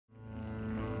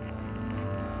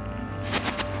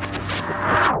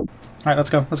Alright, let's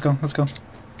go. Let's go. Let's go.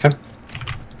 Okay.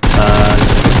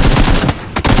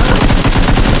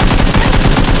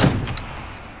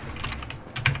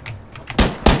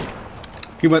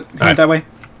 He went that way.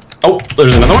 Oh,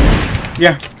 there's another one?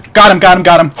 Yeah. Got him, got him,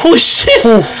 got him. Holy shit!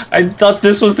 Ooh. I thought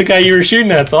this was the guy you were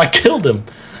shooting at, so I killed him.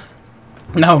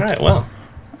 No. Alright, well.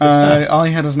 All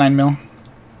he had was 9 mil.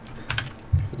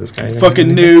 This guy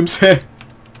fucking noobs.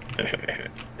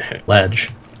 Ledge.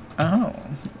 Oh.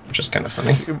 Which is kind of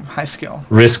funny. High skill.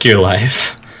 Risk your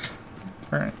life.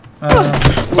 Alright.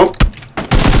 Oh.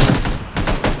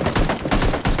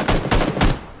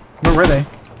 Where were they?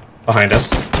 Behind us.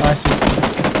 Oh, I see.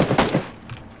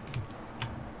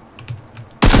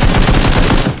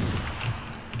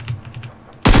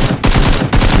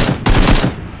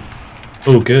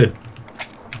 Oh, good.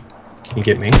 Can you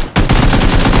get me?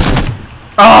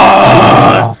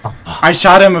 Oh! I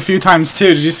shot him a few times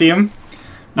too. Did you see him?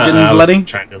 Getting bloody? I was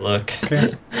trying to look.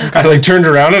 Okay. I like turned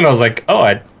around and I was like, oh,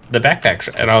 the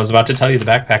backpack. And I was about to tell you the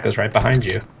backpack was right behind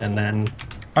you. And then...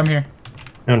 I'm here.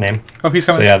 No name. Oh, he's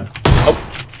coming. So yeah. Oh.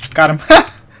 Got him.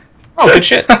 Oh, good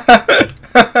shit.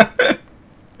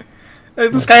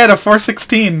 This guy had a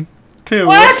 416 too.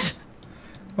 What?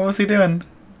 What was he doing?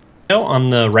 No, on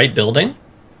the right building.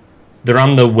 They're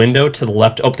on the window to the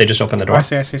left. Oh, they just opened the door. Oh, I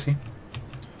see, I see, I see.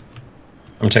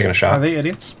 I'm taking a shot. Are they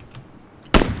idiots?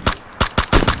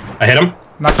 I hit him.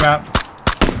 Knock him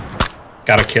out.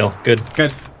 Got a kill. Good.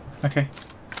 Good. Okay.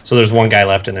 So there's one guy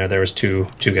left in there. There was two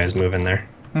guys moving there.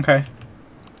 Okay.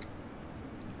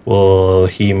 Will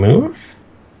he move?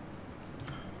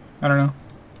 I don't know.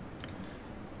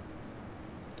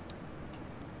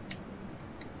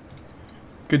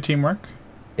 Good teamwork.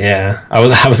 Yeah, I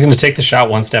was going to take the shot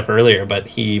one step earlier, but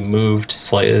he moved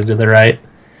slightly to the right.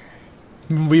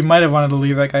 We might have wanted to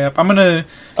leave that guy up. I'm gonna.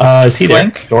 Is he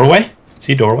flank. there? Doorway? Is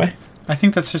he doorway? I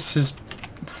think that's just his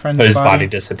friend's His body. body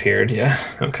disappeared. Yeah.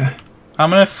 Okay.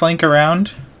 I'm gonna flank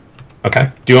around.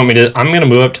 Okay. Do you want me to? I'm going to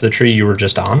move up to the tree you were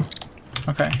just on.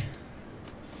 Okay.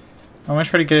 I'm gonna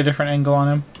try to get a different angle on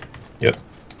him. Yep.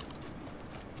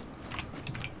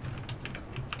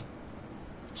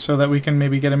 So that we can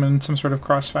maybe get him in some sort of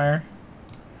crossfire.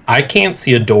 I can't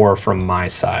see a door from my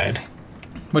side.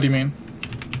 What do you mean?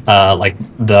 Like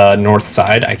the north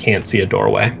side, I can't see a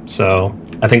doorway. So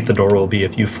I think the door will be,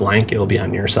 if you flank, it will be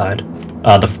on your side.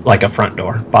 Like a front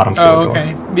door, bottom floor door. Oh,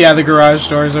 okay. Yeah, the garage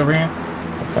door is over here.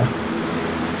 Okay.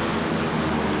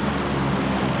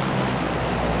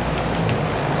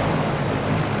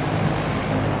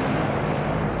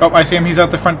 Oh, I see him. He's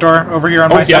out the front door over here on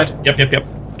my side. Yep.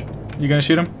 You gonna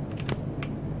shoot him?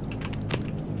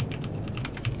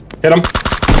 Hit him.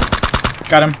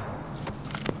 Got him.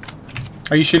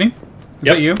 Are you shooting? Is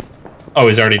that you? Oh,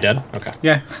 he's already dead? Okay.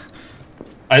 Yeah.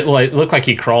 Well, it looked like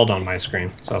he crawled on my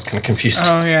screen, so I was kind of confused.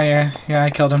 Oh, yeah. I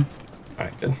killed him.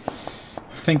 Alright, good.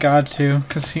 Thank God, too,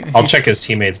 because I'll check his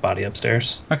teammate's body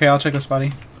upstairs. Okay, I'll check this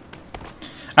body.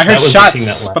 I heard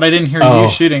shots, but I didn't hear you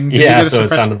shooting. Did yeah, you so it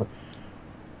sounded like...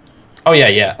 Oh,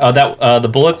 yeah. The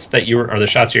bullets that you were... Or the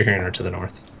shots you're hearing are to the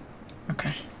north.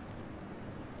 Okay.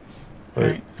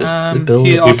 Right.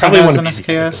 He also has an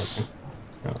SKS.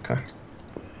 Okay.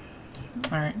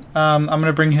 Alright. I'm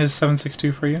gonna bring his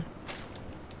 7.62 for you.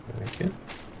 Thank you.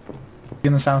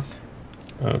 In the south.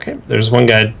 Okay. There's one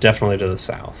guy definitely to the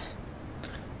south.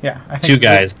 Yeah, I think... 2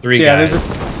 guys, 3 guys there's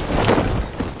to the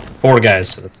south. 4 guys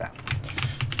to the south.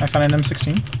 I found an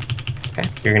M16. Okay.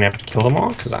 You're gonna have to kill them all,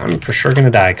 because I'm for sure gonna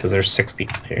die, because there's 6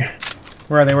 people here.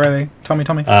 Where are they? Where are they? Tell me.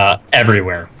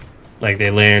 Everywhere. Like,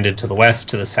 they landed to the west,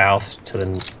 to the south, to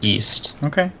the east.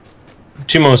 Okay.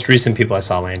 2 most recent people I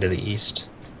saw land to the east.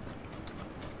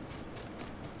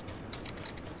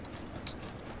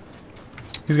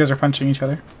 These guys are punching each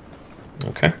other.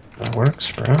 Okay, that works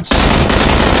for us.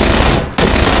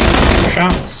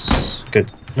 Shots.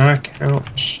 Good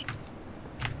knockout.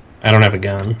 I don't have a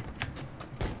gun.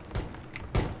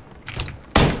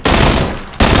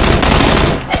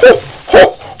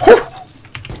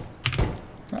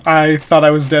 I thought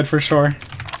I was dead for sure.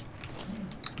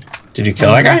 Did you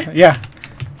kill that guy? Yeah.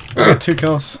 I got 2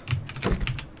 kills.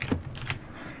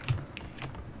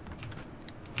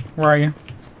 Where are you?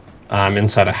 I'm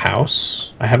inside a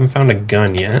house. I haven't found a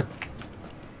gun yet.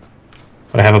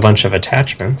 But I have a bunch of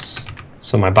attachments.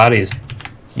 So my body's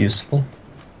useful.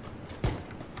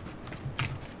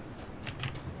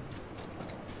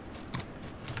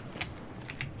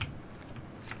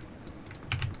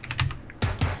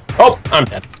 Oh, I'm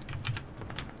dead.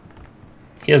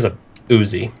 He has a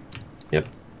Uzi. Yep.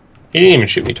 He didn't even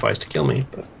shoot me twice to kill me,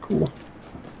 but cool.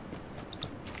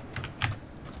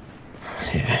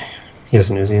 Yeah. He has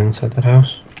an Uzi inside that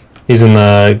house. He's in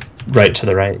the Right to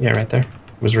the right. Yeah, right there.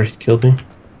 Was where he killed me.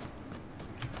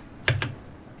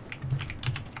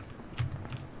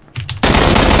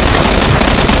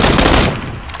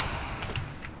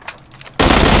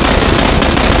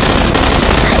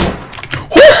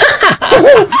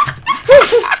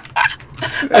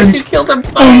 You killed him.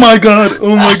 Oh my god!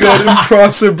 Oh my god!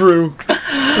 Impossible!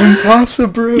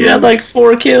 Impossible! You had like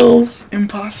 4 kills.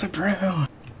 Impossible! Oh,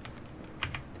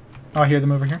 I hear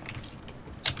them over here.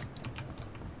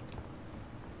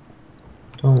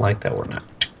 Don't like that we're not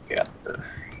together.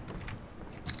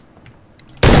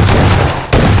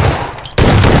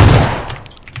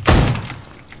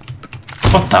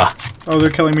 What the? Oh, they're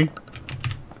killing me.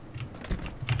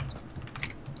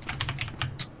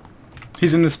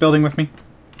 He's in this building with me.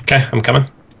 Okay, I'm coming.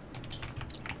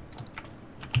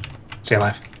 Stay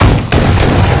alive.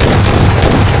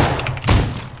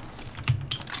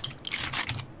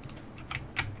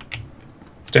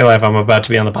 Stay alive, I'm about to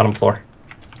be on the bottom floor.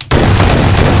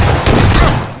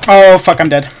 Oh, fuck, I'm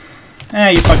dead.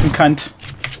 You fucking cunt.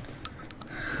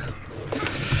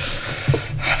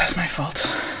 That's my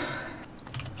fault.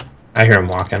 I hear him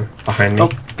walking behind me. Oh,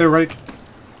 they're right.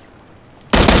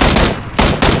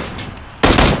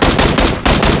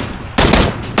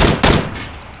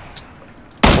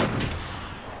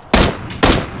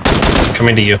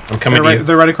 Coming to you. I'm coming to you.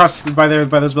 They're right across by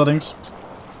those buildings.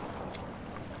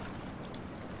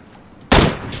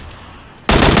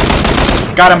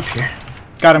 Got him.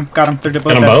 Got him. Got him. They're both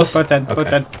dead. Both? Both dead. Okay. Both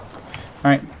dead. All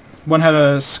right. One had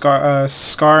a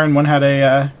scar, and one had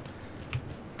a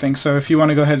thing. So if you want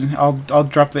to go ahead, I'll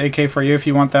drop the AK for you if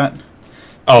you want that.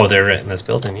 Oh, they're right in this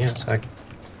building. Yes.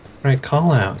 Right.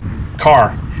 Call out.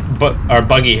 Car. Our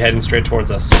buggy heading straight towards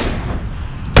us.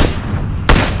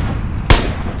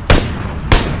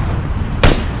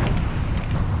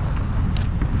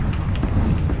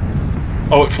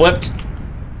 Oh, it flipped.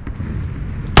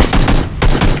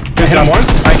 I hit him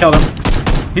once. I killed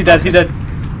him. He dead. He dead.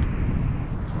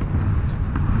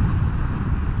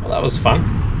 Well, that was fun.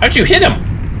 How'd you hit him?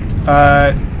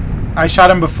 I shot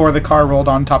him before the car rolled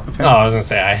on top of him. Oh, I was gonna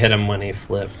say I hit him when he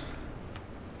flipped.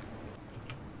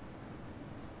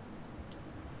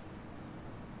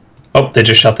 Oh, they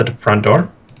just shut the front door.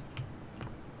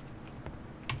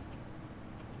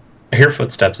 I hear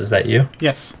footsteps. Is that you?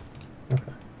 Yes. Okay.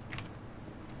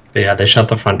 But yeah, they shut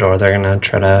the front door. They're gonna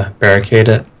try to barricade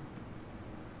it.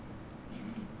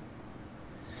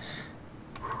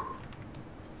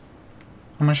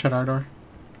 I'm gonna shut our door.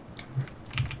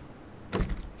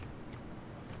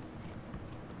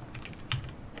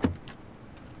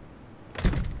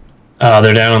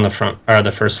 They're down on the front, or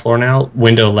the first floor now.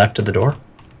 Window left of the door.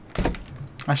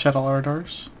 I shut all our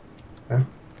doors. Okay.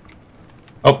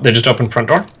 Oh, they just opened front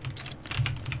door.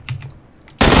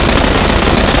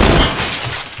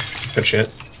 Good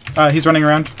shit. He's running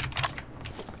around.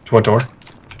 To what door?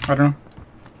 I don't know.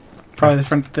 Probably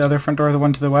the other front door, the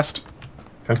one to the west.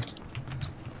 Okay.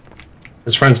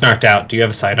 His friend's knocked out. Do you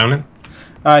have a sight on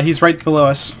him? He's right below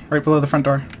us, right below the front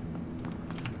door.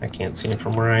 I can't see him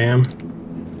from where I am.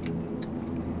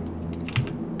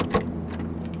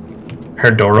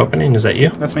 Heard door opening. Is that you?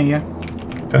 That's me, yeah.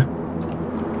 Okay.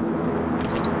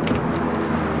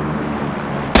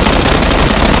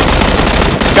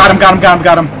 Got him, got him, got him,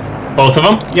 got him. Both of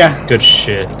them? Yeah. Good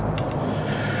shit.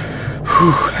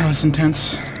 Whew, that was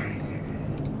intense.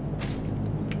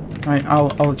 Alright, I'll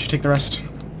let you take the rest.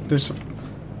 There's a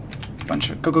bunch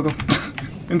of... Go, go, go.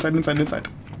 Inside, inside, inside.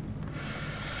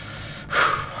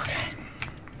 Okay.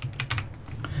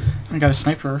 I got a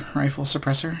sniper rifle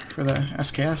suppressor for the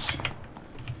SKS.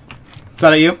 Is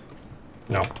that at you?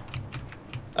 No.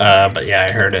 But yeah,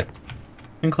 I heard it.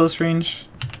 In close range.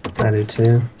 I did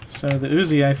too. So the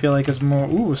Uzi, I feel like, is more...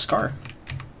 Ooh, a scar.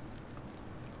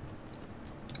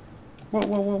 Whoa,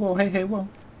 whoa, whoa, whoa. Hey, hey, whoa.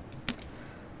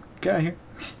 Get out of here.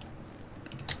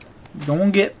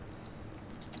 Don't get...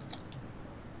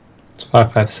 It's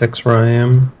 556 where I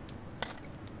am.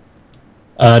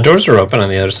 Doors are open on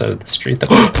the other side of the street.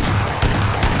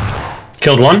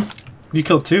 Killed one? You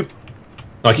killed two.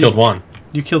 No, I killed one.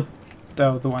 You killed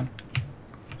the one.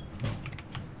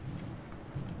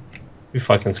 We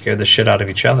fucking scared the shit out of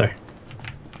each other.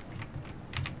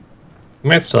 We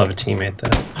might still have a teammate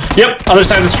though. Yep, other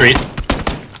side of the street.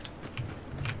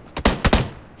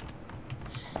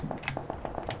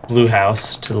 Blue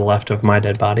house to the left of my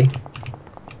dead body.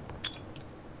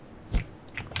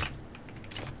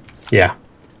 Yeah.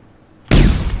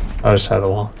 Other side of the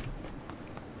wall.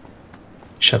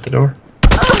 Shut the door.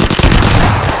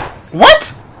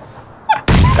 What?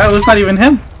 That was not even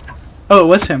him. Oh, it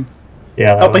was him.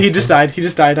 Yeah. Oh, but he just died. He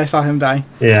just died. I saw him die.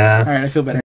 Yeah. Alright, I feel better.